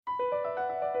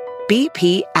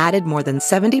BP added more than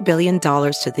 $70 billion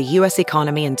to the U.S.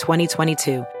 economy in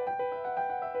 2022.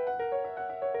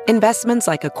 Investments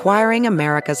like acquiring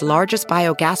America's largest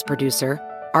biogas producer,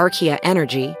 Archaea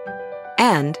Energy,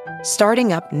 and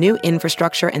starting up new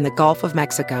infrastructure in the Gulf of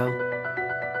Mexico.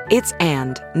 It's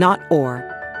and, not or.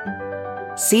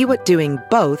 See what doing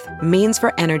both means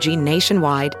for energy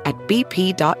nationwide at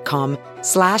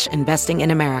bp.com/investing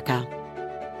in America.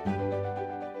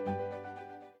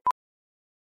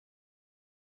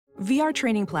 VR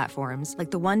training platforms,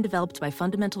 like the one developed by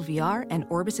Fundamental VR and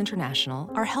Orbis International,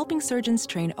 are helping surgeons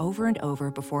train over and over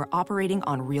before operating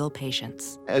on real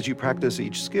patients. As you practice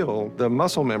each skill, the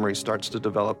muscle memory starts to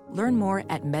develop. Learn more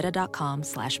at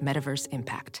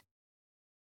meta.com/metaverseimpact.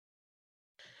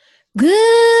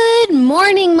 Good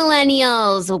morning,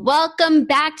 millennials. Welcome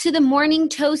back to the Morning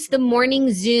Toast, the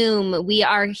Morning Zoom. We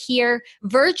are here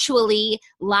virtually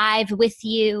live with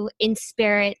you in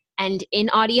spirit and in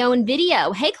audio and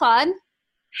video. Hey, Claude.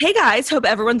 Hey guys, hope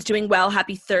everyone's doing well.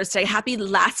 Happy Thursday. Happy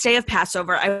last day of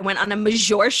Passover. I went on a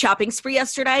major shopping spree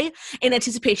yesterday in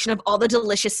anticipation of all the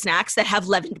delicious snacks that have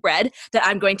leavened bread that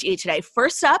I'm going to eat today.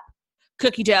 First up,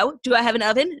 cookie dough. Do I have an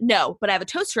oven? No, but I have a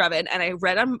toaster oven, and I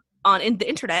read on the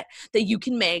internet that you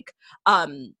can make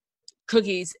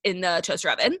cookies in the toaster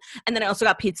oven. And then I also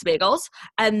got pizza bagels,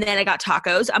 and then I got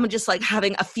tacos. I'm just like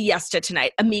having a fiesta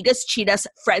tonight. Amigas, Cheetas,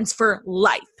 friends for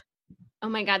life. Oh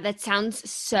my God, that sounds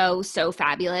so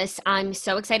fabulous. I'm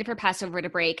so excited for Passover to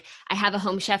break. I have a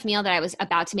home chef meal that I was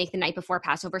about to make the night before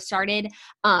Passover started,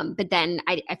 but then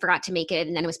I forgot to make it,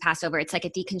 and then it was Passover. It's like a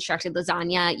deconstructed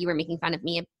lasagna. You were making fun of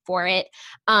me for it.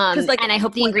 And I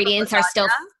hope the ingredients are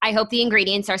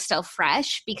still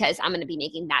fresh, because I'm going to be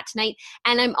making that tonight.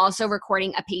 And I'm also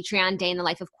recording a Patreon day in the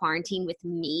life of quarantine with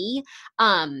me.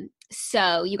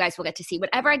 So you guys will get to see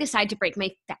whatever I decide to break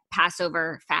my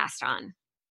Passover fast on.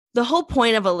 The whole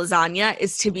point of a lasagna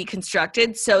is to be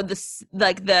constructed. So this,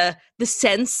 like the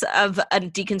sense of a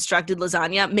deconstructed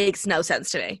lasagna makes no sense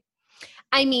to me.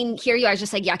 I mean, here you are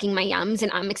just like yucking my yums,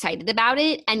 and I'm excited about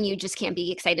it, and you just can't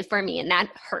be excited for me, and that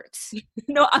hurts.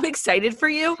 No, I'm excited for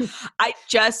you. I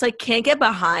just can't get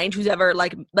behind who's ever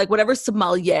like whatever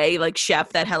sommelier chef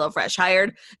that HelloFresh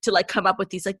hired to come up with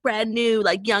these brand new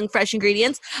young fresh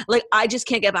ingredients. I just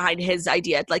can't get behind his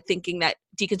idea, thinking that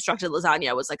deconstructed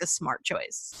lasagna was a smart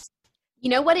choice. You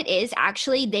know what it is?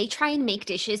 Actually, they try and make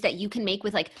dishes that you can make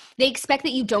with they expect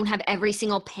that you don't have every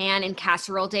single pan and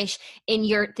casserole dish in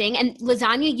your thing. And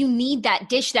lasagna, you need that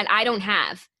dish that I don't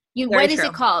have. What is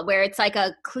it called? Where it's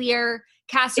a clear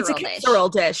casserole dish. It's a casserole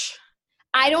dish.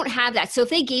 I don't have that. So if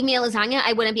they gave me a lasagna,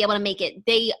 I wouldn't be able to make it.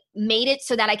 They made it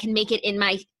so that I can make it in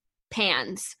my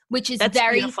pans, which is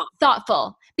very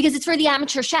thoughtful, because it's for the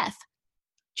amateur chef.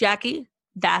 Jackie,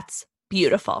 that's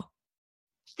beautiful.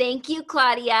 Thank you,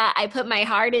 Claudia. I put my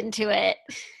heart into it.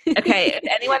 Okay. If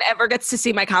anyone ever gets to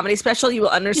see my comedy special, you will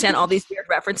understand all these weird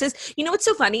references. You know what's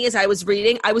so funny is I was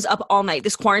up all night.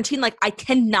 This quarantine, I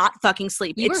cannot fucking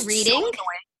sleep. You were reading? So annoying.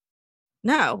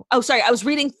 No. Oh, sorry. I was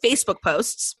reading Facebook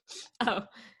posts. Oh.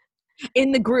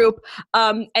 In the group,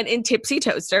 and in Tipsy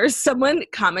Toasters, someone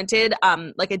commented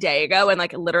a day ago, and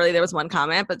literally there was one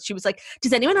comment, but she was like,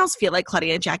 does anyone else feel like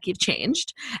Claudia and Jackie have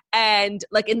changed? And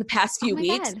in the past few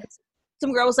weeks, God.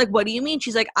 Some girl was like, what do you mean?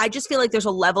 She's like, I just feel like there's a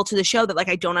level to the show that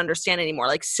I don't understand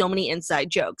anymore. So many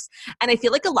inside jokes. And I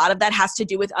feel like a lot of that has to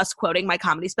do with us quoting my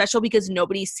comedy special, because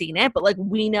nobody's seen it, but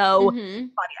we know,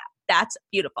 Claudia, that's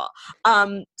beautiful.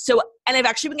 And I've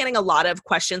actually been getting a lot of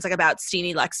questions about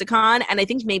Steenie Lexicon. And I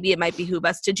think maybe it might behoove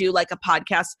us to do a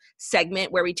podcast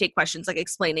segment where we take questions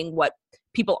explaining what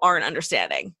people aren't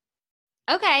understanding.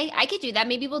 Okay, I could do that.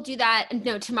 Maybe we'll do that.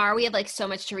 No, tomorrow we have so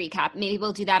much to recap. Maybe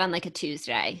we'll do that on a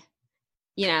Tuesday.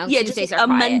 Yeah, Tuesdays just are a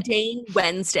quiet. Mundane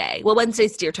Wednesday. Well,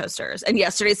 Wednesday's Dear Toasters, and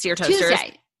yesterday's Dear Toasters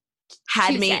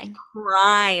had me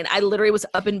crying. I literally was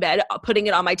up in bed, putting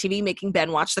it on my TV, making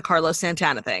Ben watch the Carlos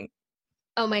Santana thing.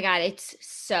 Oh my God, it's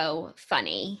so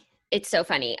funny. It's so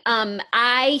funny.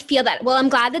 I feel that. Well, I'm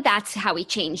glad that that's how we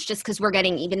changed, just because we're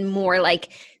getting even more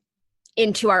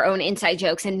into our own inside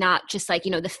jokes, and not just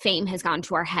the fame has gone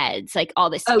to our heads, all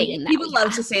this fame. Yeah, people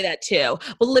love to say that too.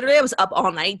 Well, literally I was up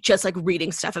all night just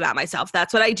reading stuff about myself.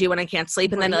 That's what I do when I can't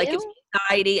sleep. And then it gives me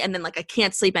anxiety, and then I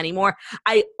can't sleep anymore.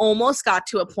 I almost got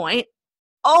to a point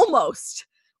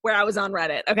where I was on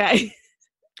Reddit. Okay.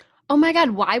 Oh my God.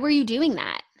 Why were you doing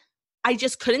that? I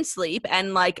just couldn't sleep.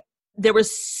 And there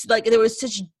was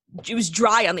such, it was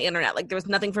dry on the internet. There was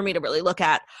nothing for me to really look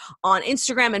at on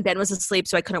Instagram, and Ben was asleep,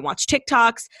 so I couldn't watch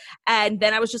TikToks. And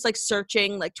then I was just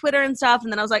searching Twitter and stuff.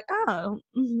 And then I was like, oh,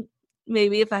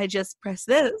 maybe if I just press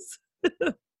this.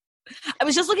 I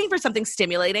was just looking for something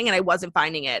stimulating and I wasn't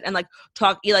finding it. And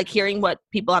hearing what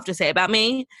people have to say about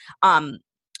me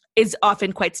is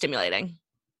often quite stimulating.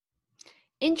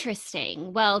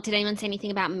 Interesting. Well, did anyone say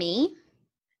anything about me?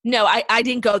 No, I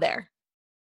didn't go there.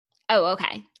 Oh,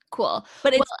 okay. Cool.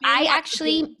 But it's been I like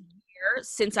actually a year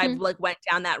since I've went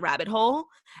down that rabbit hole,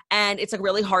 and it's like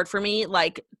really hard for me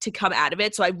to come out of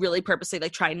it. So I really purposely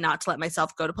try not to let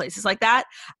myself go to places like that.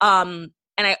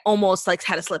 And I almost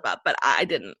had to slip up, but I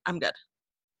didn't. I'm good.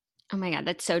 Oh my God,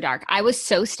 that's so dark. I was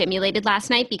so stimulated last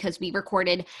night because we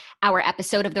recorded our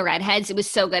episode of The Redheads. It was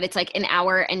so good. It's like an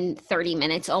hour and 30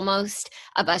 minutes almost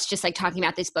of us just talking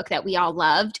about this book that we all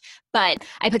loved. But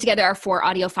I put together our 4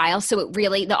 audio files. So it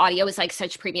really, the audio was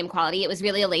such premium quality. It was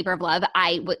really a labor of love.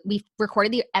 We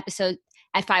recorded the episode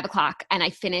at 5:00 and I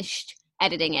finished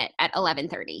editing it at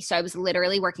 11:30. So I was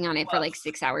literally working on it for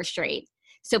 6 hours straight.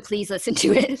 So please listen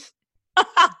to it.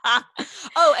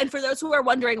 Oh, and for those who are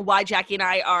wondering why Jackie and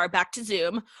I are back to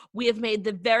Zoom, we have made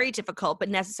the very difficult but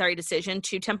necessary decision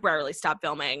to temporarily stop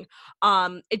filming.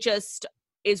 It just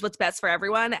is what's best for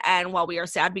everyone. And while we are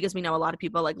sad because we know a lot of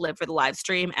people live for the live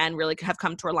stream and really have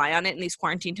come to rely on it in these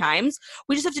quarantine times,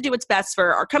 we just have to do what's best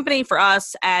for our company, for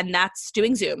us, and that's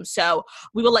doing Zoom. So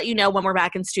we will let you know when we're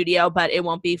back in studio, but it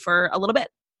won't be for a little bit.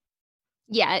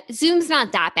 Yeah, Zoom's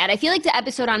not that bad. I feel like the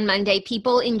episode on Monday,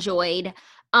 people enjoyed.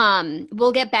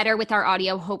 We'll get better with our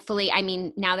audio, hopefully. I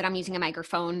mean, now that I'm using a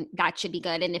microphone, that should be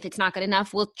good. And if it's not good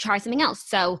enough, we'll try something else.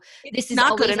 So this is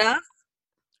not good enough.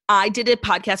 I did a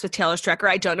podcast with Taylor Strecker.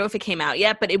 I don't know if it came out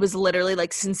yet, but it was literally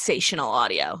sensational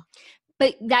audio.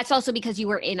 But that's also because you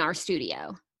were in our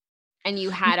studio. And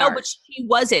you had but she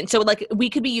wasn't. So we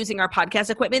could be using our podcast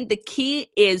equipment. The key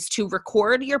is to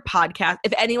record your podcast.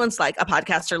 If anyone's a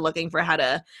podcaster looking for how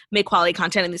to make quality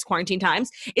content in these quarantine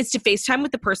times, is to FaceTime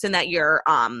with the person that you're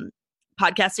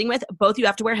podcasting with. Both you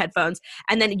have to wear headphones,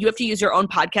 and then you have to use your own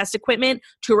podcast equipment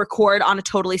to record on a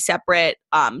totally separate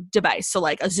device. So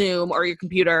a Zoom or your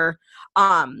computer.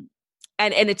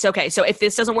 And it's okay. So if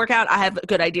this doesn't work out, I have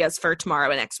good ideas for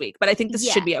tomorrow and next week. But I think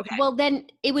this should be okay. Well, then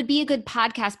it would be a good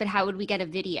podcast, but how would we get a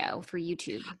video for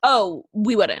YouTube? Oh,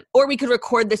 we wouldn't. Or we could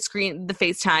record the screen, the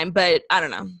FaceTime, but I don't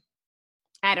know.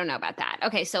 I don't know about that.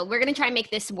 Okay, so we're going to try and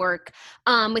make this work.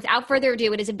 Without further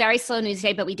ado, it is a very slow news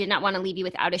day, but we did not want to leave you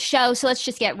without a show. So let's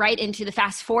just get right into the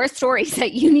fast 4 stories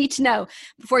that you need to know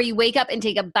before you wake up and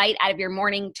take a bite out of your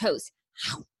morning toast.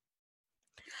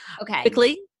 Okay.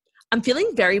 Quickly. I'm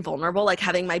feeling very vulnerable,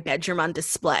 having my bedroom on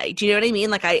display. Do you know what I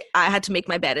mean? I had to make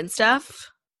my bed and stuff.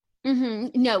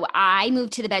 Mm-hmm. No, I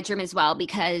moved to the bedroom as well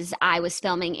because I was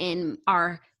filming in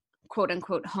our quote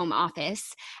unquote home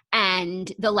office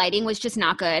and the lighting was just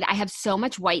not good. I have so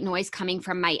much white noise coming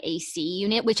from my AC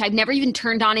unit, which I've never even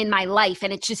turned on in my life.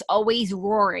 And it's just always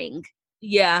roaring.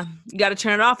 Yeah, you got to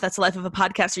turn it off. That's the life of a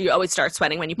podcaster. You always start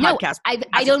sweating when you podcast. No,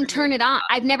 I don't turn it on.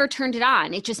 I've never turned it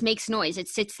on. It just makes noise. It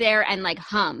sits there and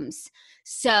hums.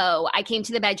 So I came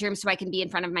to the bedroom so I can be in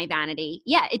front of my vanity.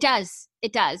 Yeah, it does.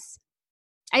 It does.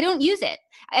 I don't use it.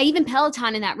 I even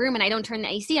Peloton in that room and I don't turn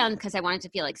the AC on because I want it to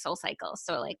feel like SoulCycle.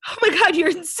 So oh my God, you're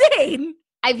insane.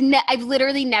 I've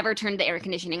literally never turned the air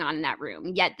conditioning on in that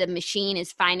room, yet the machine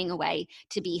is finding a way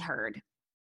to be heard.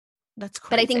 That's crazy.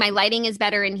 But I think my lighting is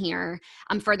better in here.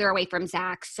 I'm further away from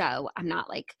Zach, so I'm not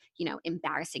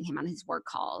embarrassing him on his work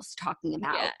calls talking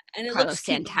about Carlos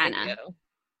Santana.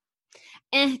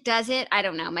 Does it? I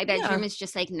don't know. My bedroom is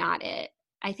just not it.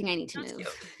 I think I need to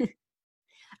move.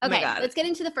 Okay, let's get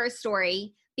into the first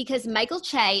story. Because Michael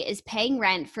Che is paying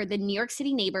rent for the New York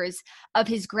City neighbors of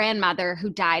his grandmother who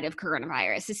died of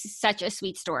coronavirus. This is such a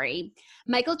sweet story.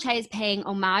 Michael Che is paying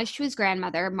homage to his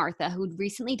grandmother, Martha, who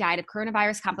recently died of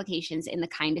coronavirus complications in the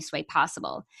kindest way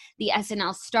possible. The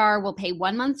SNL star will pay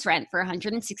 1 month's rent for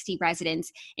 160 residents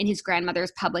in his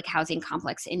grandmother's public housing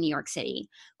complex in New York City.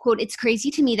 Quote, "It's crazy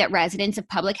to me that residents of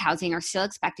public housing are still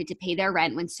expected to pay their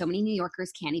rent when so many New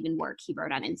Yorkers can't even work," he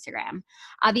wrote on Instagram.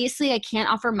 "Obviously, I can't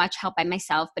offer much help by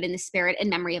myself, but in the spirit and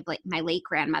memory of my late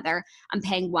grandmother, I'm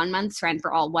paying 1 month's rent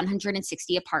for all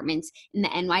 160 apartments in the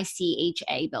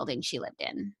NYCHA building she lived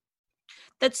in."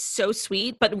 That's so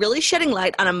sweet, but really shedding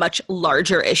light on a much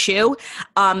larger issue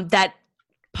that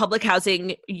public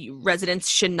housing residents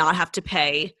should not have to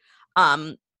pay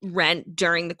rent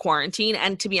during the quarantine.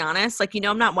 And to be honest,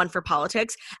 I'm not one for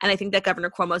politics. And I think that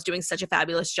Governor Cuomo is doing such a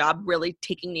fabulous job really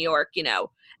taking New York,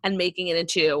 and making it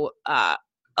into a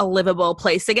livable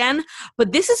place again.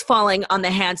 But this is falling on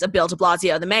the hands of Bill de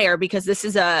Blasio, the mayor, because this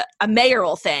is a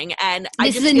mayoral thing. And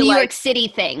this is a New York City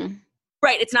thing.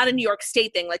 Right. It's not a New York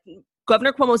State thing.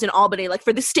 Governor Cuomo's in Albany, like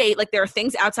for the state, like there are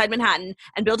things outside Manhattan,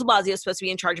 and Bill de Blasio is supposed to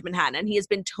be in charge of Manhattan, and he has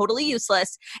been totally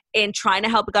useless in trying to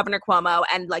help Governor Cuomo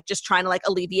and like just trying to like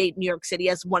alleviate New York City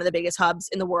as one of the biggest hubs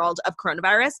in the world of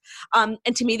coronavirus. And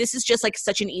to me, this is just like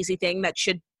such an easy thing that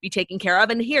should be taken care of.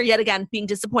 And here, yet again, being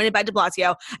disappointed by de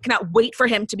Blasio, I cannot wait for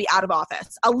him to be out of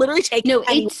office. I'll literally take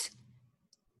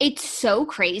It's so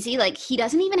crazy. Like, he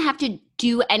doesn't even have to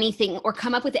do anything or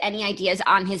come up with any ideas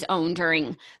on his own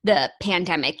during the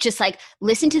pandemic. Just like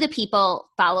listen to the people,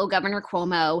 follow Governor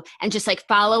Cuomo, and just like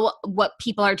follow what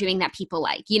people are doing that people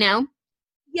like, you know?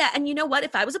 Yeah, and you know what?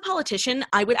 If I was a politician,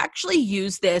 I would actually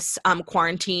use this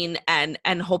quarantine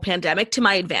and whole pandemic to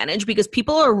my advantage, because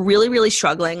people are really, really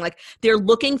struggling. Like, they're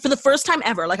looking for the first time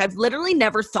ever. Like, I've literally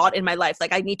never thought in my life,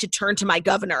 like, I need to turn to my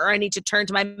governor or I need to turn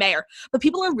to my mayor. But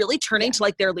people are really turning to,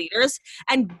 like, their leaders.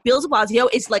 And Bill de Blasio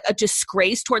is, like, a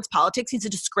disgrace towards politics. He's a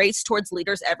disgrace towards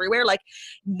leaders everywhere. Like,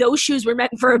 those shoes were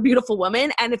meant for a beautiful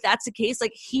woman. And if that's the case,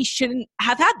 like, he shouldn't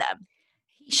have had them.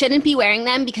 He shouldn't be wearing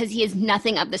them because he is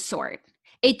nothing of the sort.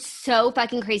 It's so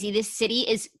fucking crazy. This city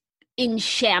is in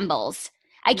shambles.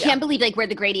 I can't believe like we're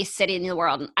the greatest city in the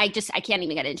world. I can't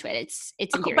even get into it. It's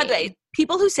infuriating. By the way,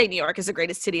 people who say New York is the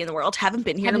greatest city in the world haven't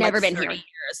been here in never like been 30 here.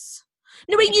 years.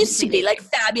 No, it used to be like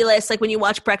fabulous. Like when you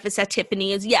watch Breakfast at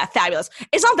Tiffany's, fabulous.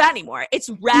 It's not that anymore. It's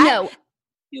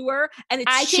pure, and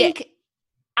it's shit.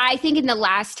 I think in the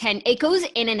last 10, it goes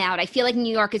in and out. I feel like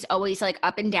New York is always like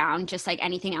up and down, just like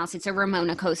anything else. It's a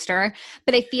Ramona coaster.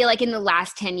 But I feel like in the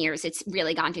last 10 years, it's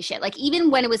really gone to shit. Like even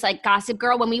when it was like Gossip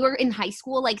Girl, when we were in high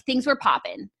school, like things were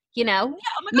popping, you know? Yeah,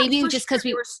 oh my God, maybe just because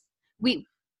we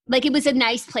like it was a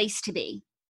nice place to be.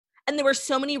 And there were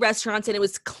so many restaurants and it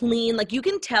was clean. Like you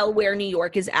can tell where New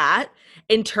York is at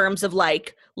in terms of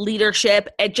like leadership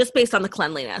and just based on the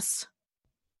cleanliness.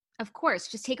 Of course,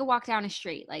 just take a walk down a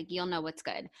street. Like, you'll know what's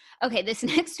good. Okay, this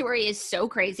next story is so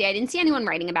crazy. I didn't see anyone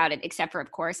writing about it except for, of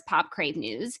course, Pop Crave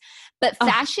News. But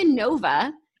Fashion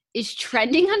Nova is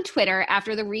trending on Twitter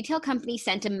after the retail company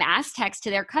sent a mass text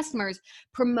to their customers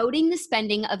promoting the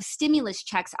spending of stimulus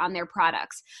checks on their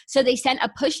products. So they sent a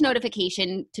push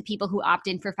notification to people who opt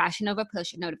in for Fashion Nova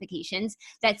push notifications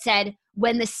that said,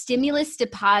 when the stimulus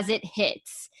deposit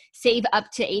hits, save up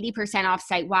to 80% off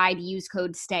site-wide, use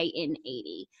code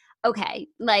STAYIN80. Okay,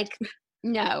 like,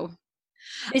 no.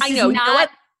 This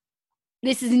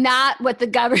is not what the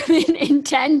government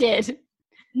intended.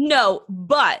 No,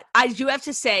 but I do have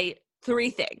to say 3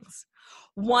 things.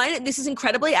 One, this is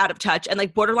incredibly out of touch and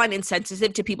like borderline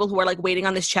insensitive to people who are like waiting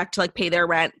on this check to like pay their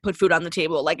rent, put food on the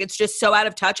table. Like it's just so out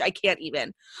of touch, I can't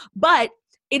even. But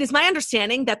it is my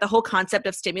understanding that the whole concept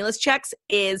of stimulus checks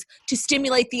is to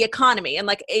stimulate the economy and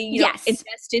like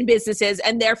invest in businesses,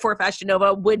 and therefore Fashion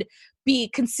Nova would be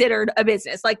considered a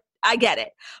business. Like I get it.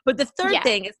 But the third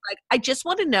thing is like, I just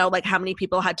want to know like how many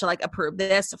people had to like approve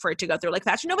this for it to go through. Like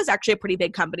Fashion Nova is actually a pretty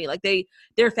big company. Like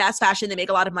they're fast fashion. They make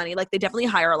a lot of money. Like they definitely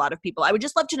hire a lot of people. I would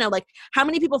just love to know like how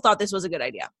many people thought this was a good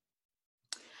idea.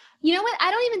 You know what? I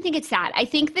don't even think it's that. I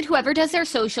think that whoever does their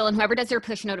social and whoever does their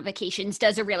push notifications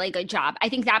does a really good job. I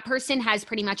think that person has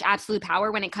pretty much absolute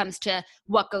power when it comes to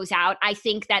what goes out. I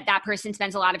think that person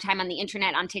spends a lot of time on the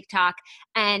internet, on TikTok,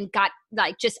 and got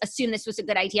like just assumed this was a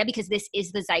good idea because this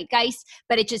is the zeitgeist,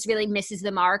 but it just really misses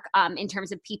the mark in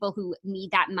terms of people who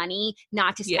need that money,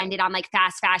 not to spend it on like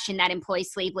fast fashion that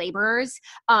employs slave laborers,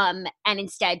 and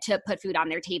instead to put food on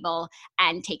their table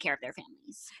and take care of their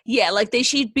families. Yeah, like they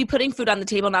should be putting food on the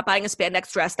table, not buying a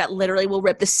spandex dress that literally will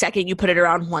rip the second you put it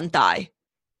around one thigh.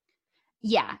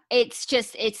 Yeah, it's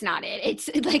not it. It's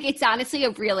like, it's honestly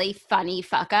a really funny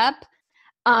fuck up.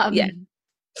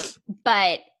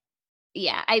 But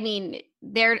yeah, I mean,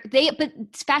 but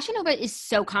Fashion Nova is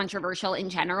so controversial in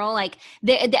general. Like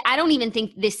I don't even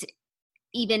think this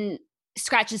even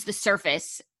scratches the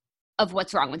surface of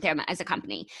what's wrong with them as a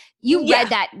company. You read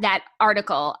that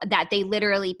article that they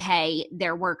literally pay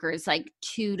their workers like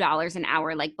 $2 an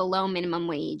hour, like below minimum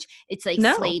wage. It's like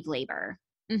slave labor.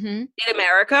 Mm-hmm. In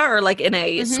America or like in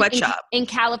a sweatshop? In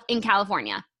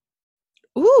California.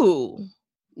 Ooh.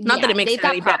 Not that it makes it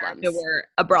any problems. better if it were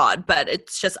abroad, but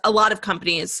it's just a lot of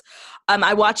companies.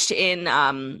 I watched in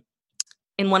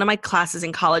one of my classes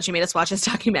in college, they made us watch this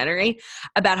documentary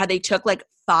about how they took like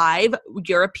 5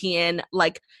 European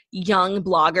like young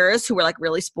bloggers who were like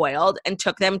really spoiled and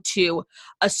took them to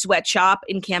a sweatshop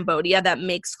in Cambodia that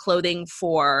makes clothing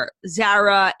for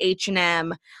Zara,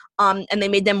 H&M, and they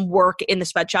made them work in the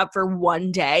sweatshop for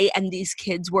one day, and these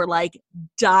kids were like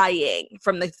dying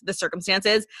from the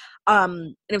circumstances.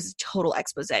 And it was a total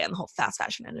expose on the whole fast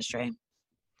fashion industry.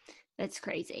 That's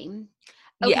crazy.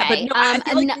 Yeah, but Okay. no, I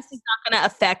feel like this is not going to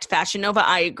affect Fashion Nova.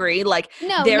 I agree. Like,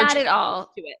 no, they're not at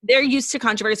all. used to it. They're used to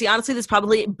controversy. Honestly, this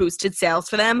probably boosted sales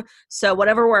for them. So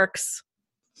whatever works.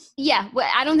 Yeah, well,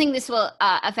 I don't think this will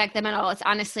affect them at all. It's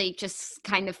honestly just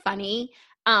kind of funny.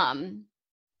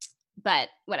 But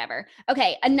whatever.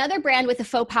 Okay, another brand with a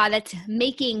faux pas that's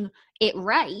making it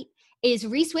right is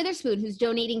Reese Witherspoon, who's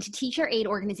donating to teacher aid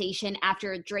organization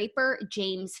after Draper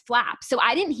James flap. So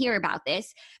I didn't hear about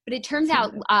this, but it turns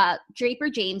out Draper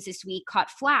James this week caught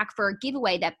flack for a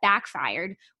giveaway that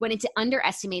backfired when it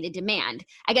underestimated demand.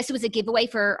 I guess it was a giveaway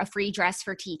for a free dress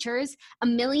for teachers.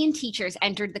 1 million teachers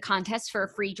entered the contest for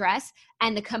a free dress,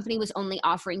 and the company was only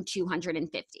offering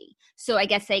 250. So I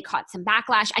guess they caught some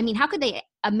backlash. I mean, how could they,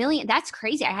 1 million? That's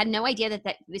crazy. I had no idea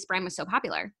that this brand was so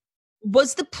popular.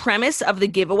 Was the premise of the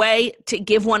giveaway to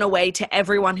give one away to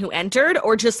everyone who entered,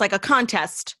 or just like a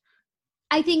contest?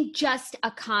 I think just a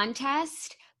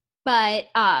contest, but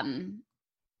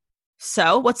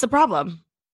so what's the problem?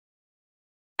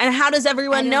 And how does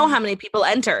everyone know how many people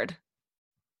entered?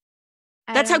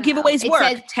 That's how giveaways work.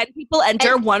 Says, 10 people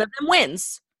enter, one of them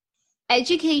wins.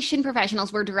 Education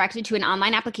professionals were directed to an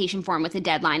online application form with a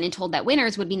deadline and told that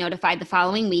winners would be notified the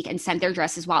following week and sent their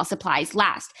dresses while supplies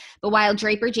last. But while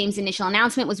Draper James' initial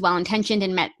announcement was well-intentioned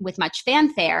and met with much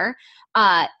fanfare,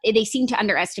 they seemed to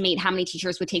underestimate how many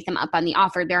teachers would take them up on the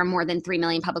offer. There are more than 3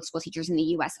 million public school teachers in the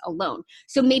U.S. alone.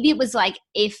 So maybe it was like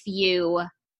if you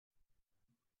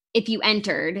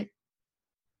entered,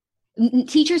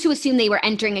 teachers who assumed they were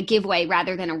entering a giveaway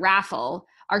rather than a raffle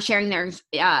are sharing their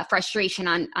frustration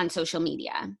on social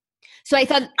media. So I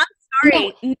thought, I'm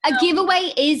sorry. A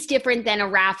giveaway is different than a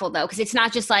raffle, though, because it's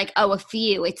not just like, a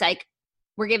few. It's like,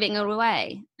 we're giving it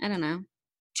away. I don't know.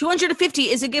 250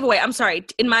 is a giveaway. I'm sorry.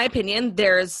 In my opinion,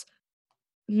 there's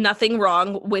nothing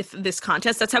wrong with this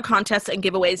contest. That's how contests and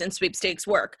giveaways and sweepstakes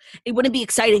work. It wouldn't be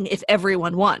exciting if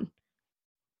everyone won.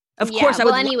 Of course, I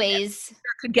would anyways,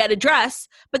 could get a dress,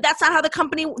 but that's not how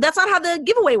the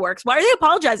giveaway works. Why are they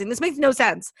apologizing? This makes no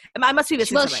sense. I must be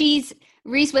missing something.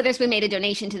 Reese Witherspoon made a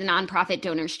donation to the nonprofit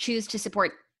Donors Choose to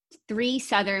support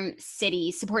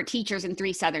teachers in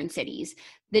 3 southern cities.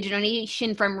 The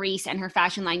donation from Reese and her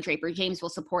fashion line Draper James will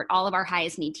support all of our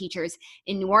highest need teachers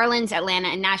in New Orleans, Atlanta,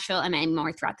 and Nashville, and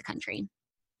more throughout the country.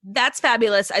 That's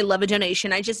fabulous. I love a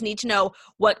donation. I just need to know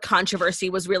what controversy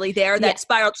was really there that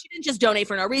spiraled. She didn't just donate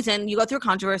for no reason. You go through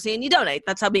controversy and you donate.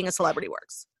 That's how being a celebrity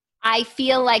works. I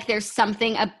feel like there's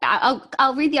something about,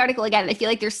 I'll read the article again. I feel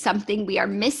like there's something we are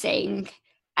missing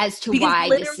as to why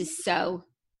this is so.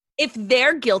 If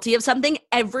they're guilty of something,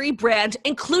 every brand,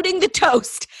 including the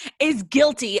toast, is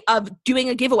guilty of doing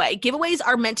a giveaway. Giveaways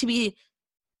are meant to be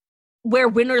where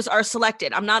winners are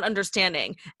selected. I'm not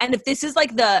understanding. And if this is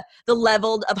like the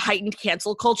level of heightened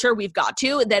cancel culture we've got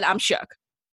to, then I'm shook.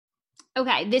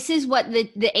 Okay, this is what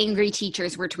the angry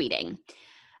teachers were tweeting.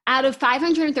 Out of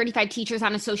 535 teachers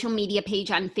on a social media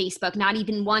page on Facebook, not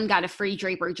even one got a free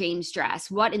Draper James dress.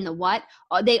 What in the what?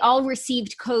 They all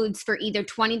received codes for either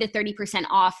 20 to 30%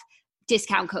 off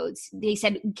discount codes. They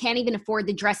said, can't even afford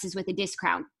the dresses with a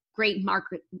discount. Great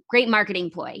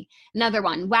marketing ploy. Another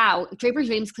one. Wow, Draper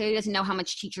James clearly doesn't know how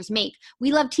much teachers make.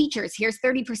 We love teachers. Here's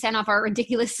 30% off our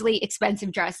ridiculously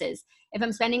expensive dresses. If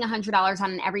I'm spending $100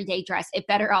 on an everyday dress, it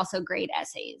better also grade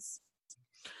essays.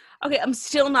 Okay, I'm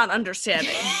still not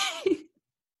understanding.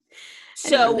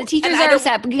 So the teachers are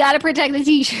upset, but you got to protect the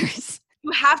teachers.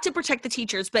 You have to protect the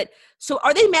teachers, but so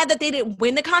are they mad that they didn't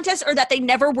win the contest or that they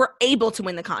never were able to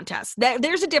win the contest?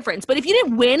 There's a difference. But if you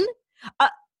didn't win,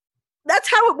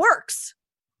 that's how it works.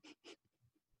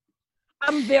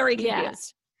 I'm very confused.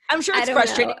 Yeah. I'm sure it's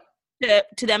frustrating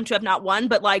to them to have not won,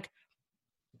 but like,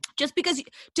 just because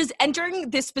does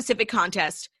entering this specific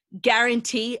contest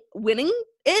guarantee winning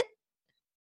it?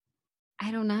 I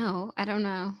don't know.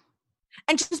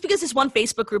 And just because this one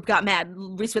Facebook group got mad,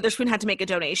 Reese Witherspoon had to make a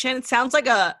donation. It sounds like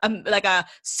a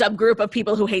subgroup of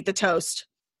people who hate the toast.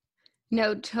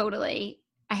 No, totally.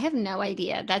 I have no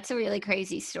idea. That's a really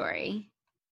crazy story.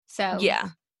 So yeah.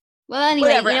 Well, anyway,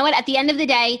 whatever. You know what? At the end of the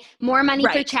day, more money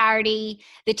for charity.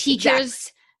 The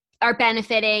teachers are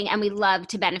benefiting, and we love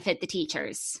to benefit the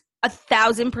teachers.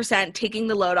 1,000% taking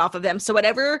the load off of them. So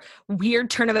whatever weird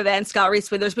turn of events got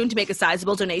Reese Witherspoon to make a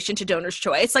sizable donation to Donors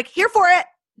Choice, like, here for it.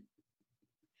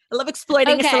 I love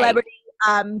exploiting a celebrity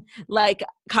like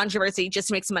controversy just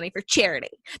to make some money for charity.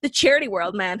 The charity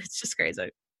world, man, it's just crazy.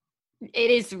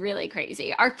 It is really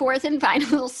crazy. Our fourth and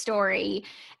final story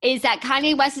is that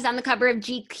Kanye West is on the cover of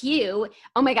GQ.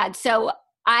 Oh my God. So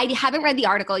I haven't read the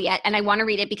article yet, and I want to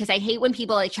read it because I hate when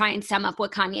people like try and sum up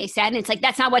what Kanye said. And it's like,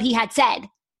 that's not what he had said,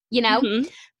 you know? Mm-hmm.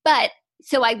 But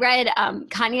So I read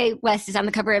Kanye West is on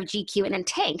the cover of GQ in a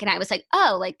tank, and I was like,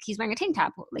 oh, like he's wearing a tank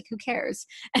top. Like, who cares?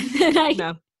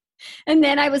 And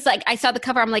then I was like, I saw the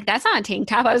cover. I'm like, that's not a tank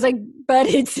top. I was like, but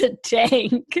it's a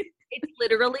tank. It's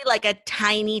literally like a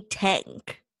tiny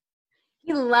tank.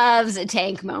 He loves a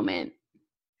tank moment.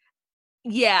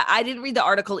 Yeah, I didn't read the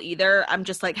article either. I'm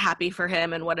just like happy for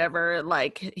him and whatever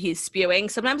like he's spewing.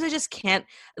 Sometimes I just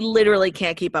literally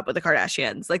can't keep up with the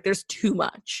Kardashians. Like there's too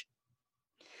much.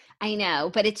 I know,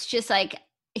 but it's just like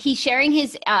he's sharing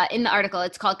his in the article.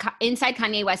 It's called Inside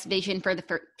Kanye West's Vision for the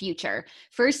Future.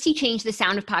 First, he changed the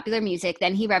sound of popular music.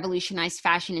 Then he revolutionized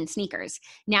fashion and sneakers.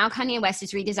 Now Kanye West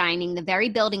is redesigning the very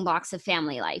building blocks of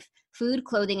family life, food,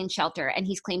 clothing, and shelter. And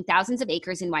he's claimed thousands of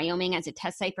acres in Wyoming as a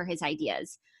test site for his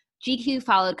ideas. GQ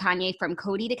followed Kanye from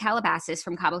Cody to Calabasas,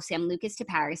 from Cabo San Lucas to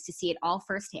Paris to see it all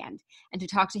firsthand and to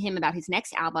talk to him about his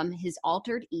next album, his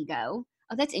altered ego.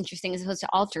 Oh, that's interesting, as opposed to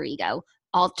alter ego.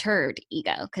 Altered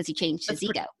ego, because he changed his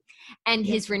ego, and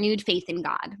his renewed faith in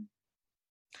God.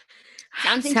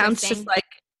 Sounds just like,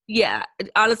 yeah,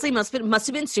 honestly must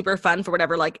have been super fun for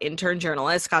whatever like intern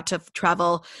journalist got to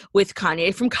travel with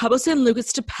Kanye from Cabo San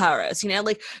Lucas to Paris. You know,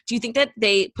 like, do you think that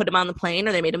they put him on the plane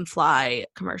or they made him fly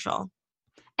commercial?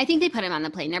 I think they put him on the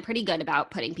plane. They're pretty good about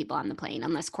putting people on the plane,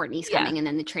 unless Courtney's coming and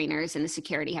then the trainers and the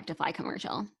security have to fly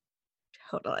commercial.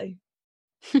 Totally.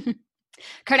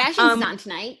 Kardashian's on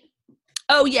tonight.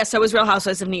 Oh, yes. So was Real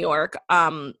Housewives of New York.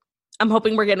 I'm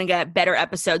hoping we're going to get better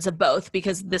episodes of both,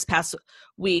 because this past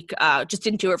week just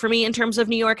didn't do it for me in terms of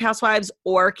New York Housewives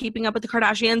or keeping up with the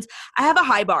Kardashians. I have a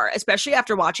high bar, especially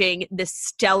after watching this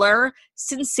stellar,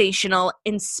 sensational,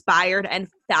 inspired, and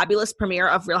fabulous premiere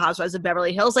of Real Housewives of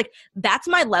Beverly Hills. Like, that's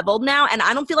my level now, and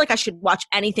I don't feel like I should watch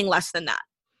anything less than that.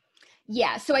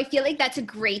 Yeah, so I feel like that's a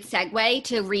great segue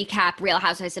to recap Real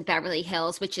Housewives of Beverly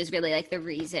Hills, which is really like the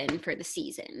reason for the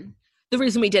season. The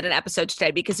reason we did an episode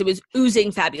today, because it was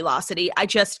oozing fabulosity.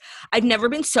 I've never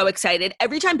been so excited.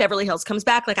 Every time Beverly Hills comes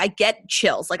back, like I get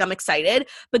chills, like I'm excited.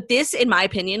 But this, in my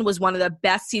opinion, was one of the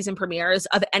best season premieres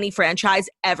of any franchise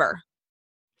ever.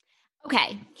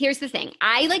 Okay, here's the thing.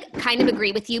 I like kind of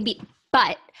agree with you,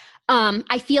 but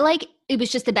I feel like it was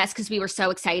just the best because we were so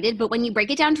excited. But when you break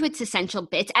it down to its essential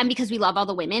bits, and because we love all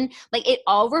the women, like it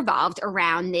all revolved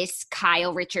around this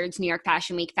Kyle Richards New York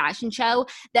Fashion Week fashion show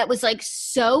that was like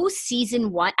so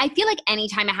season one. I feel like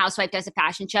anytime a housewife does a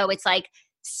fashion show, it's like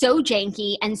so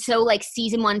janky and so like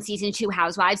season one, season two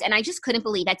Housewives. And I just couldn't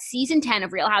believe at season 10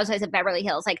 of Real Housewives of Beverly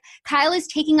Hills, like Kyle is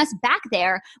taking us back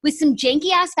there with some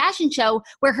janky ass fashion show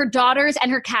where her daughters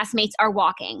and her castmates are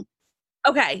walking.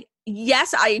 Okay.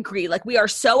 Yes, I agree. Like, we are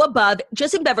so above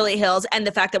just in Beverly Hills, and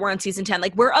the fact that we're on season 10,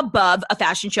 like we're above a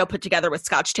fashion show put together with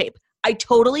Scotch tape. I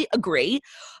totally agree.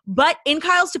 But in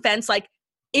Kyle's defense, like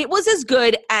it was as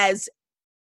good as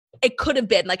it could have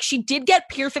been. Like, she did get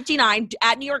Pier 59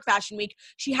 at New York Fashion Week.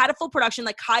 She had a full production.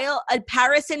 Like Kyle,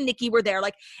 Paris and Nikki were there.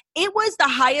 Like, it was the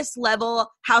highest level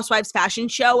Housewives fashion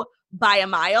show by a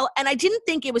mile. And I didn't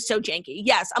think it was so janky.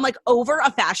 Yes, I'm like over a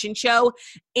fashion show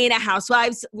in a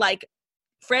Housewives like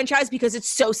franchise because it's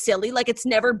so silly. Like, it's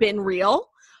never been real,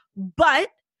 but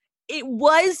it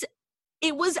was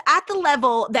at the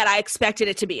level that I expected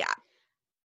it to be at.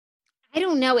 I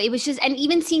don't know. It was just, and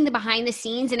even seeing the behind the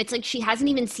scenes, and it's like she hasn't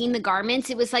even seen the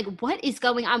garments. It was like, what is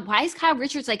going on? Why is Kyle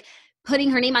Richards like putting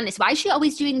her name on this? Why is she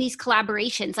always doing these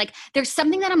collaborations? Like, there's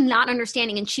something that I'm not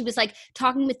understanding. And she was like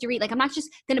talking with Dorit, like, I'm not just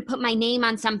going to put my name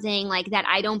on something like that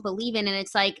I don't believe in. And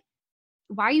it's like,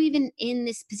 why are you even in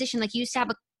this position? Like, you used to have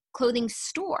a clothing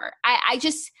store. I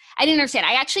didn't understand.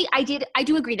 I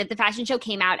do agree that the fashion show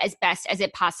came out as best as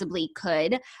it possibly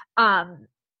could.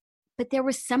 But there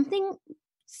was something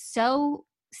so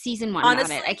season one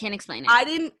honestly, about it. I can't explain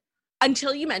it.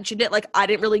 Until you mentioned it, like I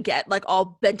didn't really get like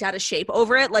all bent out of shape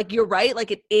over it. Like, you're right.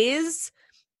 Like, it is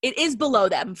below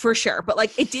them for sure. But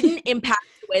like, it didn't impact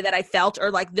the way that I felt or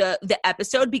like the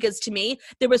episode, because to me,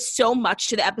 there was so much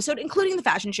to the episode, including the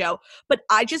fashion show. But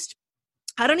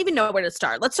I don't even know where to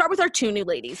start. Let's start with our two new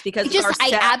ladies, because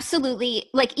I absolutely,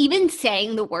 like, even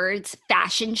saying the words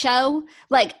fashion show,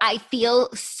 like, I feel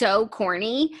so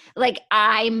corny. Like,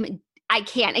 I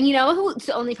can't. And you know who's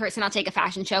the only person I'll take a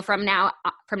fashion show from now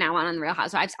on the Real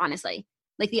Housewives, honestly?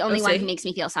 Like, the only one who makes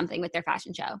me feel something with their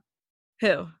fashion show.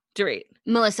 Who? Dorit.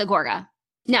 Melissa Gorga.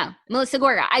 No, Melissa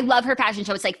Gorga. I love her fashion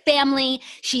show. It's like family.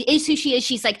 She is who she is.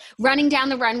 She's like running down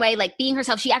the runway, like being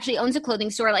herself. She actually owns a clothing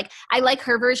store. Like, I like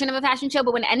her version of a fashion show.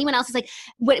 But when anyone else is like,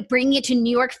 bringing it to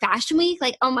New York Fashion Week,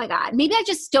 like, oh my God, maybe I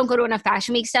just don't go to enough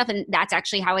Fashion Week stuff, and that's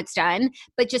actually how it's done.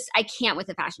 But just, I can't with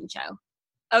a fashion show.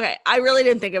 Okay, I really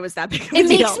didn't think it was that big of a It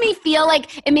deal. makes me feel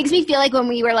like when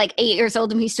we were like 8 years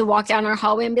old and we used to walk down our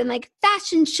hallway and be like,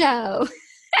 fashion show.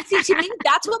 See, to me,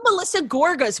 that's what Melissa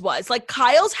Gorga's was. Like,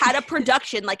 Kyle's had a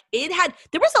production. Like, there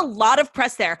was a lot of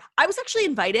press there. I was actually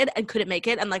invited and couldn't make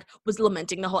it and, like, was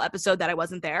lamenting the whole episode that I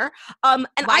wasn't there. And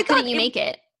why couldn't you make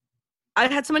it? I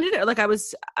had someone to do. Like,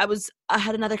 I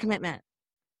had another commitment.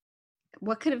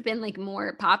 What could have been, like,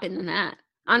 more poppin' than that?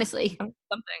 Honestly.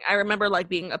 Something. I remember, like,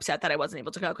 being upset that I wasn't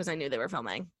able to go because I knew they were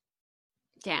filming.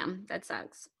 Damn, that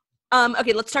sucks.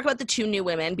 Okay, let's talk about the 2 new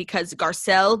women because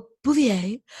Garcelle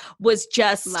Bouvier was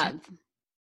just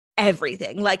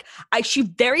everything. Like, she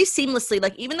very seamlessly,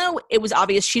 like, even though it was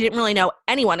obvious she didn't really know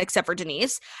anyone except for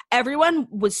Denise, everyone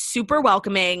was super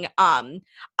welcoming. I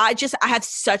have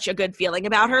such a good feeling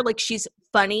about her. Like, she's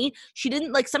funny. She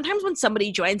didn't, like, sometimes when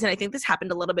somebody joins, and I think this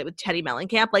happened a little bit with Teddy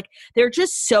Mellencamp, like, they're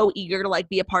just so eager to, like,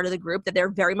 be a part of the group that they're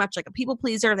very much like a people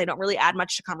pleaser. They don't really add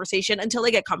much to conversation until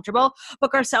they get comfortable.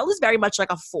 But Garcelle is very much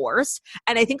like a force.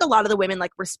 And I think a lot of the women,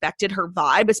 like, respected her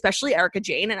vibe, especially Erica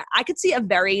Jane. And I could see a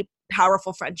very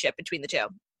powerful friendship between the 2.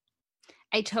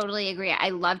 I totally agree. I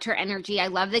loved her energy. I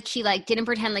love that she, like, didn't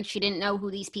pretend like she didn't know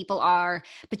who these people are,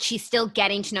 but she's still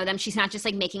getting to know them. She's not just,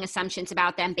 like, making assumptions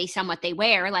about them based on what they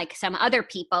wear like some other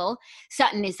people.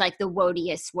 Sutton is, like, the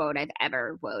woadiest woad I've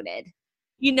ever woaded.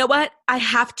 You know what? I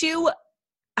have to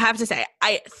say,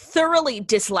 I thoroughly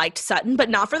disliked Sutton, but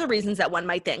not for the reasons that one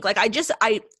might think. Like, I'm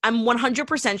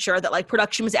 100% sure that, like,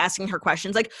 production was asking her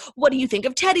questions. Like, what do you think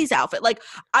of Teddy's outfit? Like,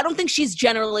 I don't think she's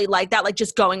generally like that, like,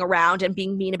 just going around and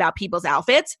being mean about people's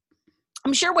outfits.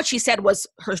 I'm sure what she said was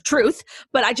her truth,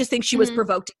 but I just think she was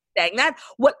provoked saying that.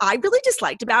 What I really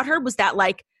disliked about her was that,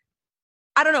 like,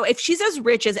 I don't know, if she's as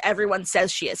rich as everyone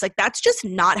says she is, like, that's just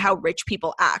not how rich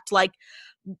people act. Like,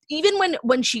 even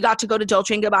when she got to go to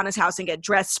Dolce & Gabbana's house and get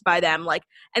dressed by them, like,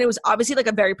 and it was obviously, like,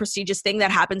 a very prestigious thing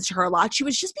that happens to her a lot, she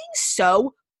was just being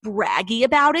so braggy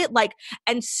about it, like,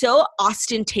 and so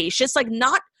ostentatious, like,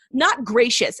 not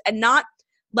gracious and not,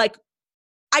 like,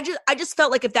 I just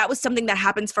felt like if that was something that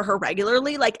happens for her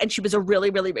regularly, like, and she was a really,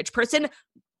 really rich person,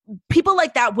 people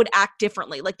like that would act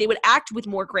differently. Like, they would act with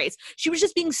more grace. She was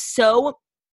just being so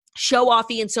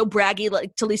show-offy and so braggy,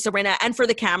 like, to Lisa Rinna and for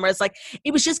the cameras. Like,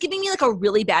 it was just giving me, like, a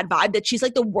really bad vibe that she's,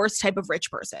 like, the worst type of rich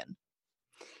person.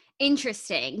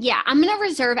 Interesting. Yeah, I'm going to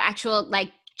reserve actual,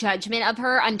 like, judgment of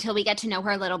her until we get to know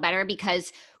her a little better,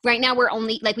 because right now we're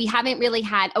only, like, we haven't really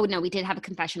had, oh no, we did have a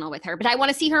confessional with her, but I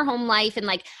want to see her home life and,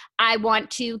 like, I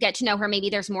want to get to know her. Maybe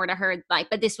there's more to her life,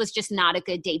 but this was just not a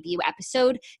good debut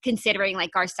episode considering,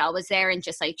 like, Garcelle was there and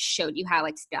just, like, showed you how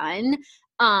it's done.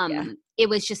 It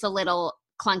was just a little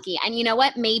clunky. And you know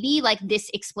what? Maybe, like,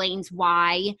 this explains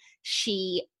why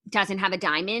she doesn't have a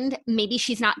diamond. Maybe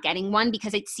she's not getting one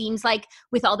because it seems like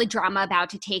with all the drama about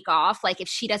to take off, like, if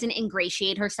she doesn't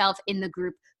ingratiate herself in the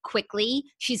group quickly,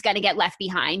 she's going to get left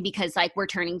behind because, like, we're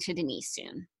turning to Denise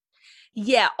soon.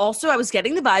 Yeah. Also, I was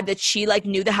getting the vibe that she, like,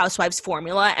 knew the housewives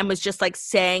formula and was just, like,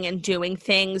 saying and doing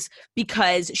things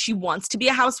because she wants to be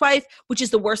a housewife, which is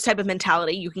the worst type of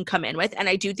mentality you can come in with. And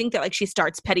I do think that, like, she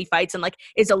starts petty fights and, like,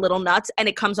 is a little nuts and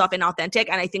it comes off inauthentic.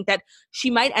 And I think that she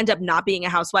might end up not being a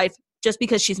housewife just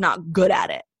because she's not good at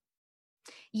it.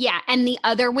 Yeah, and the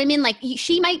other women, like,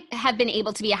 she might have been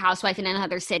able to be a housewife in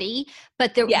another city,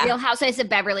 but the Real Housewives of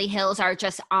Beverly Hills are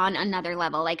just on another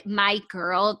level. Like, my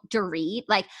girl, Dorit,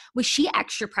 like, was she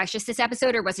extra precious this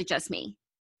episode or was it just me?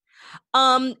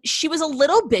 She was a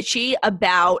little bitchy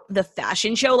about the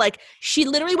fashion show. Like, she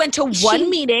literally went to one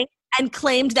meeting and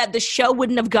claimed that the show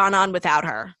wouldn't have gone on without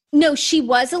her. No, she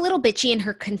was a little bitchy in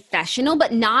her confessional,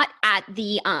 but not at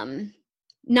the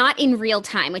not in real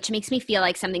time, which makes me feel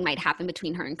like something might happen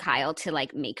between her and Kyle to,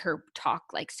 like, make her talk,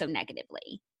 like, so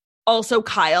negatively. Also,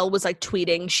 Kyle was, like,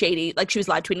 tweeting shady, like, she was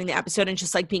live tweeting the episode and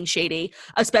just, like, being shady,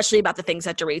 especially about the things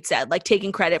that Dorit said, like,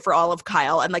 taking credit for all of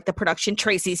Kyle and, like, the production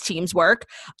Tracy's team's work.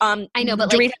 I know, but,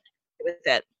 Dorit like, with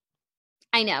it.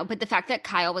 I know, but the fact that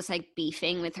Kyle was, like,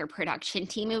 beefing with her production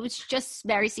team, it was just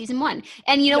very season 1.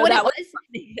 And you know what it was?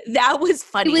 Funny. That was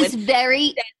funny.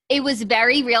 It was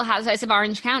very Real Housewives of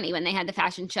Orange County when they had the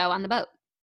fashion show on the boat.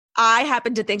 I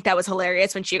happened to think that was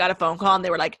hilarious when she got a phone call and they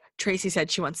were like, Tracy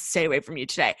said she wants to stay away from you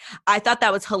today. I thought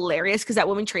that was hilarious because that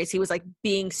woman Tracy was, like,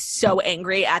 being so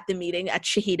angry at the meeting at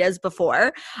Shahida's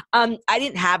before. I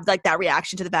didn't have, like, that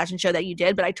reaction to the fashion show that you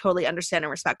did, but I totally understand and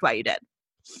respect why you did.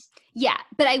 Yeah,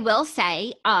 but I will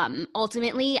say,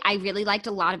 ultimately, I really liked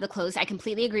a lot of the clothes. I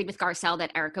completely agreed with Garcelle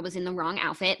that Erica was in the wrong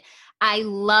outfit. I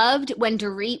loved when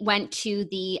Dorit went to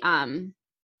the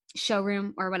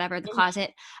showroom or whatever, the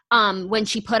closet, when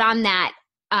she put on that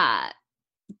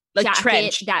like jacket,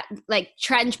 trench. that like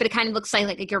trench, but it kind of looks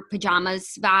like your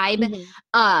pajamas vibe. Mm-hmm.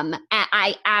 And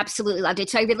I absolutely loved it.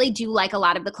 So I really do like a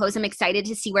lot of the clothes. I'm excited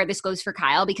to see where this goes for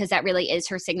Kyle because that really is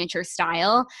her signature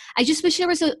style. I just wish there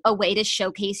was a way to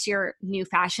showcase your new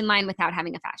fashion line without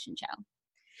having a fashion show.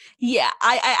 Yeah,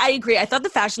 I agree. I thought the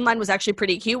fashion line was actually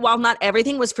pretty cute. While not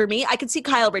everything was for me, I could see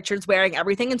Kyle Richards wearing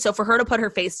everything. And so for her to put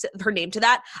her name to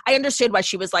that, I understood why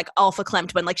she was like all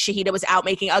verklempt when like Shahida was out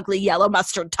making ugly yellow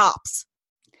mustard tops.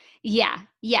 Yeah,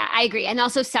 I agree. And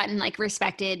also Sutton like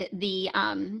respected the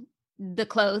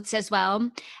clothes as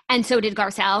well. And so did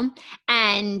Garcelle.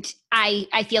 And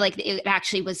I feel like it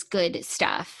actually was good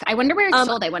stuff. I wonder where it's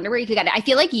sold. I wonder where you could get it. I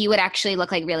feel like you would actually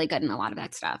look like really good in a lot of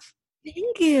that stuff.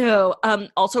 Thank you.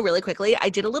 Also really quickly, I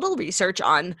did a little research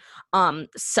on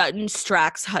Sutton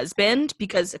Strack's husband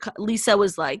because Lisa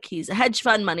was like, he's a hedge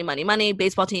fund, money,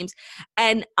 baseball teams.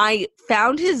 And I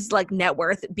found his like net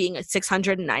worth being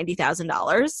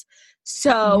 $690,000.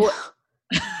 So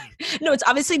no, it's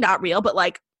obviously not real, but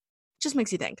like just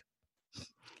makes you think.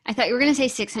 I thought you were going to say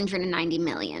 690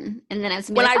 million. And then I was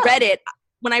when I read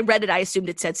it, I assumed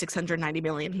it said 690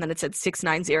 million and then it said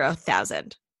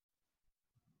 690,000.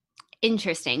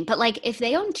 Interesting. But like if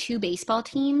they own 2 baseball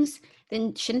teams,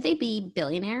 then shouldn't they be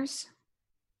billionaires?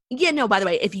 Yeah, no, by the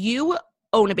way, if you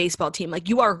own a baseball team, like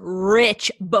you are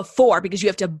rich before because you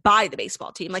have to buy the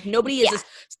baseball team. Like nobody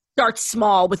starts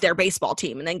small with their baseball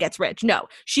team and then gets rich. No,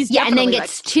 she's and then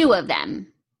gets like, 2 of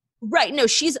them. Right. No,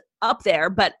 she's up there,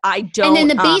 but I don't. And then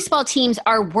the baseball teams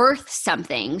are worth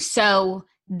something. So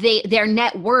their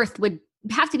net worth would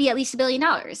have to be at least $1 billion.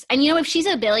 And if she's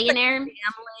a billionaire,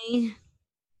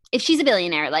 if she's a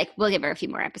billionaire, like we'll give her a few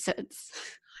more episodes.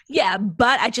 Yeah,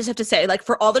 but I just have to say, like,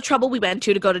 for all the trouble we went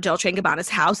to go to Dolce & Gabbana's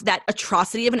house, that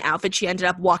atrocity of an outfit she ended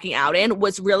up walking out in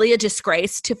was really a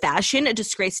disgrace to fashion, a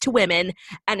disgrace to women,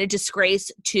 and a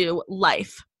disgrace to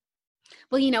life.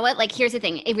 Well, you know what? Like, here's the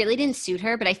thing. It really didn't suit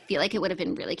her, but I feel like it would have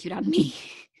been really cute on me.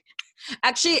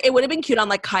 Actually, it would have been cute on,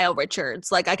 like, Kyle Richards.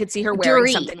 Like, I could see her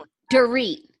wearing something like that.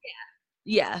 Dorit.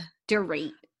 Yeah.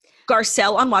 Dorit.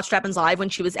 Garcelle on Watch What Happens Live, when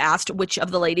she was asked which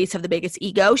of the ladies have the biggest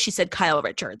ego, she said Kyle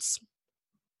Richards.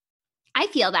 I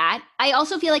feel that. I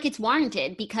also feel like it's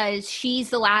warranted because she's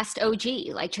the last OG,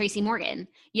 like Tracy Morgan,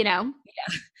 Yeah.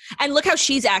 And look how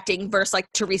she's acting versus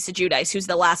like Teresa Giudice, who's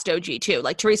the last OG too.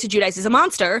 Like Teresa Giudice is a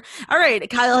monster. All right,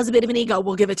 Kyle has a bit of an ego.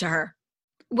 We'll give it to her.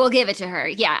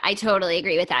 Yeah, I totally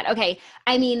agree with that. Okay.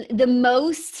 I mean, the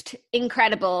most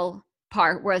incredible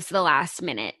part was the last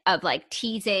minute of like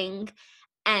teasing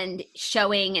and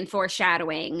showing and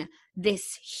foreshadowing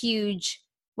this huge,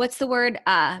 what's the word?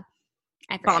 I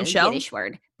forgot bombshell? The Yiddish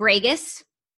word. Bragus?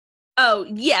 Oh,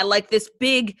 yeah, like this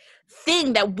big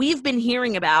thing that we've been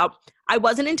hearing about. I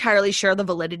wasn't entirely sure the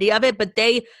validity of it, but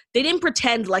they didn't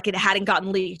pretend like it hadn't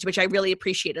gotten leaked, which I really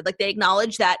appreciated. Like they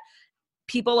acknowledged that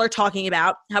people are talking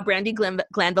about how Brandi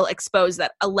Glanville exposed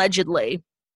that allegedly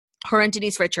her and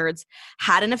Denise Richards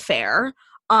had an affair.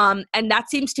 And that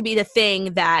seems to be the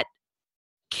thing that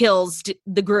kills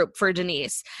the group for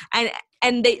Denise.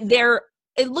 And they're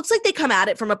it looks like they come at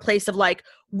it from a place of like,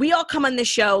 we all come on this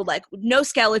show, like no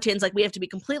skeletons. Like we have to be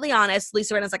completely honest.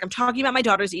 Lisa Rinna's like, I'm talking about my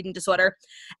daughter's eating disorder.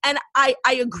 And I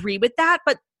agree with that.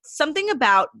 But something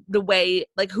about the way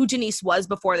like who Denise was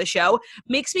before the show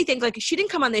makes me think like she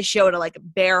didn't come on this show to like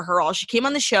bear her all. She came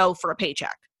on the show for a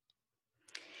paycheck.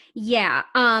 Yeah.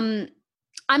 I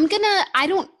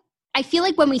feel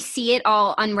like when we see it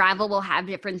all unravel, we'll have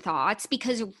different thoughts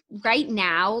because right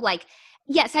now, like,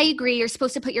 yes, I agree. You're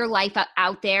supposed to put your life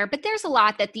out there, but there's a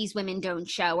lot that these women don't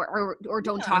show or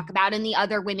don't talk about and the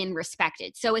other women respect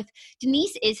it. So if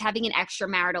Denise is having an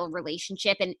extramarital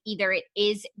relationship and either it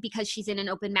is because she's in an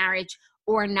open marriage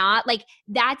or not, like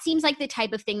that seems like the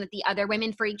type of thing that the other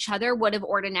women for each other would have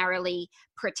ordinarily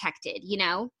protected,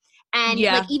 And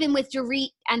like even with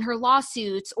Dorit and her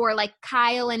lawsuits or like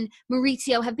Kyle and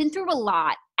Maurizio have been through a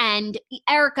lot and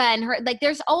Erica and her, like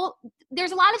there's a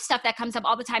lot of stuff that comes up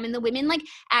all the time and the women like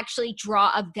actually draw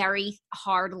a very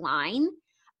hard line.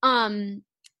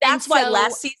 That's why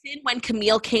last season when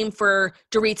Camille came for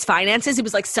Dorit's finances, it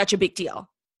was like such a big deal.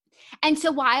 And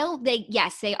so while they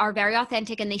are very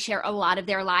authentic and they share a lot of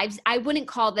their lives, I wouldn't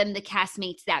call them the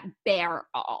castmates that bear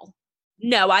all.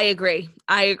 No, I agree.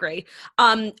 I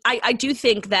do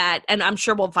think that, and I'm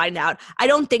sure we'll find out, I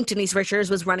don't think Denise Richards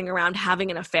was running around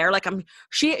having an affair. Like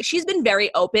she's been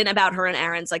very open about her and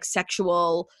Aaron's like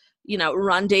sexual,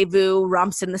 rendezvous,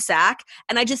 romps in the sack.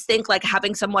 And I just think like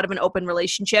having somewhat of an open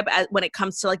relationship when it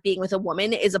comes to like being with a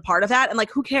woman is a part of that. And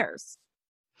like, who cares?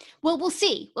 Well, we'll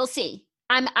see.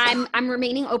 I'm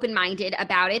remaining open-minded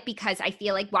about it because I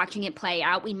feel like watching it play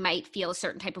out, we might feel a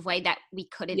certain type of way that we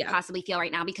couldn't possibly feel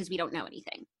right now because we don't know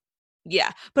anything.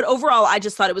 Yeah. But overall, I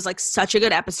just thought it was like such a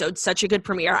good episode, such a good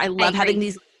premiere. I love having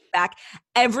these back.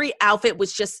 Every outfit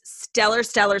was just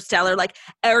stellar. Like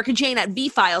Erica Jane at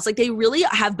V-Files. Like they really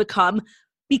have become,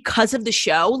 because of the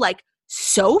show, like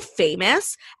so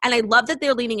famous. And I love that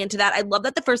they're leaning into that. I love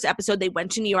that the first episode they went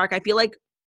to New York. I feel like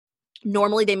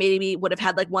normally they maybe would have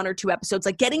had like 1 or 2 episodes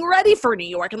like getting ready for New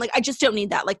York, and like I just don't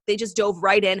need that. Like they just dove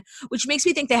right in, which makes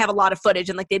me think they have a lot of footage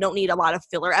and like they don't need a lot of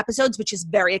filler episodes, which is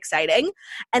very exciting.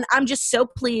 And I'm just so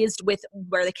pleased with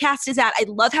where the cast is at. I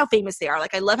love how famous they are.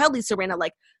 Like I love how Lisa Rinna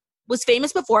like was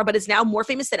famous before but is now more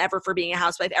famous than ever for being a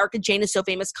housewife. Erica Jane is so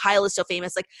famous, Kyle is so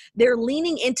famous. Like they're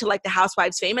leaning into like the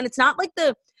housewives fame, and it's not like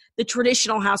the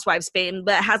traditional housewives fame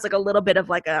that has like a little bit of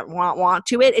like a want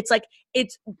to it. It's like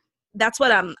that's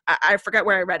what I forget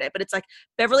where I read it, but it's like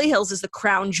Beverly Hills is the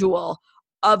crown jewel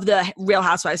of the Real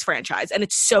Housewives franchise, and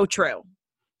it's so true.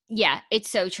 Yeah, it's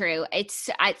so true. It's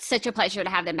such a pleasure to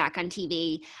have them back on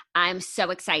TV. I'm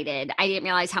so excited. I didn't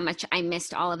realize how much I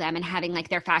missed all of them and having like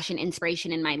their fashion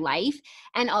inspiration in my life.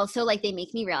 And also like they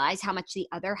make me realize how much the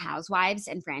other housewives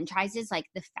and franchises, like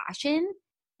the fashion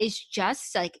is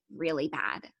just like really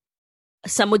bad.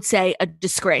 Some would say a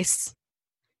disgrace.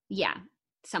 Yeah,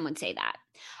 some would say that.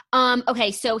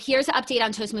 Okay, so here's an update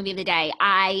on Toast Movie of the Day.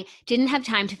 I didn't have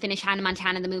time to finish Hannah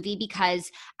Montana the movie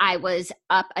because I was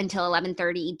up until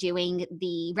 11:30 doing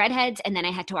the Redheads, and then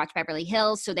I had to watch Beverly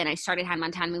Hills. So then I started Hannah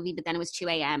Montana movie, but then it was 2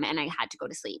 a.m. and I had to go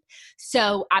to sleep.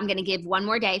 So I'm going to give one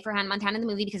more day for Hannah Montana the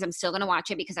movie because I'm still going to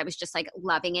watch it because I was just like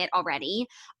loving it already.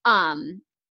 And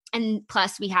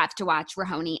plus we have to watch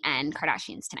Rahoni and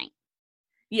Kardashians tonight.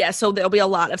 Yeah, so there'll be a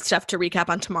lot of stuff to recap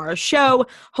on tomorrow's show.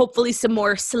 Hopefully some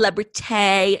more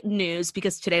celebrity news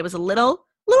because today was a little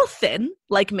thin,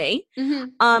 like me.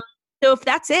 Mm-hmm. So if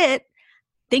that's it,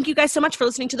 thank you guys so much for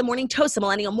listening to The Morning Toast, the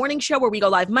Millennial Morning Show, where we go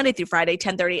live Monday through Friday,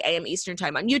 10:30 a.m. Eastern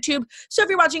Time on YouTube. So if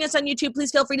you're watching us on YouTube,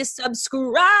 please feel free to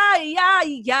subscribe.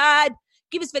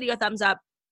 Give this video a thumbs up.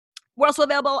 We're also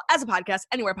available as a podcast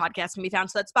anywhere podcasts can be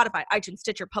found. So that's Spotify, iTunes,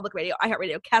 Stitcher, Public Radio,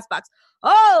 iHeartRadio, CastBox,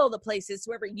 all the places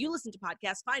wherever you listen to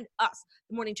podcasts. Find us,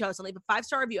 The Morning Toast, and leave a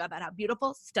 5-star review about how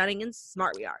beautiful, stunning, and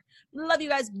smart we are. Love you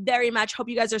guys very much. Hope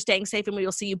you guys are staying safe, and we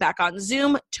will see you back on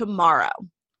Zoom tomorrow.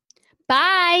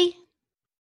 Bye.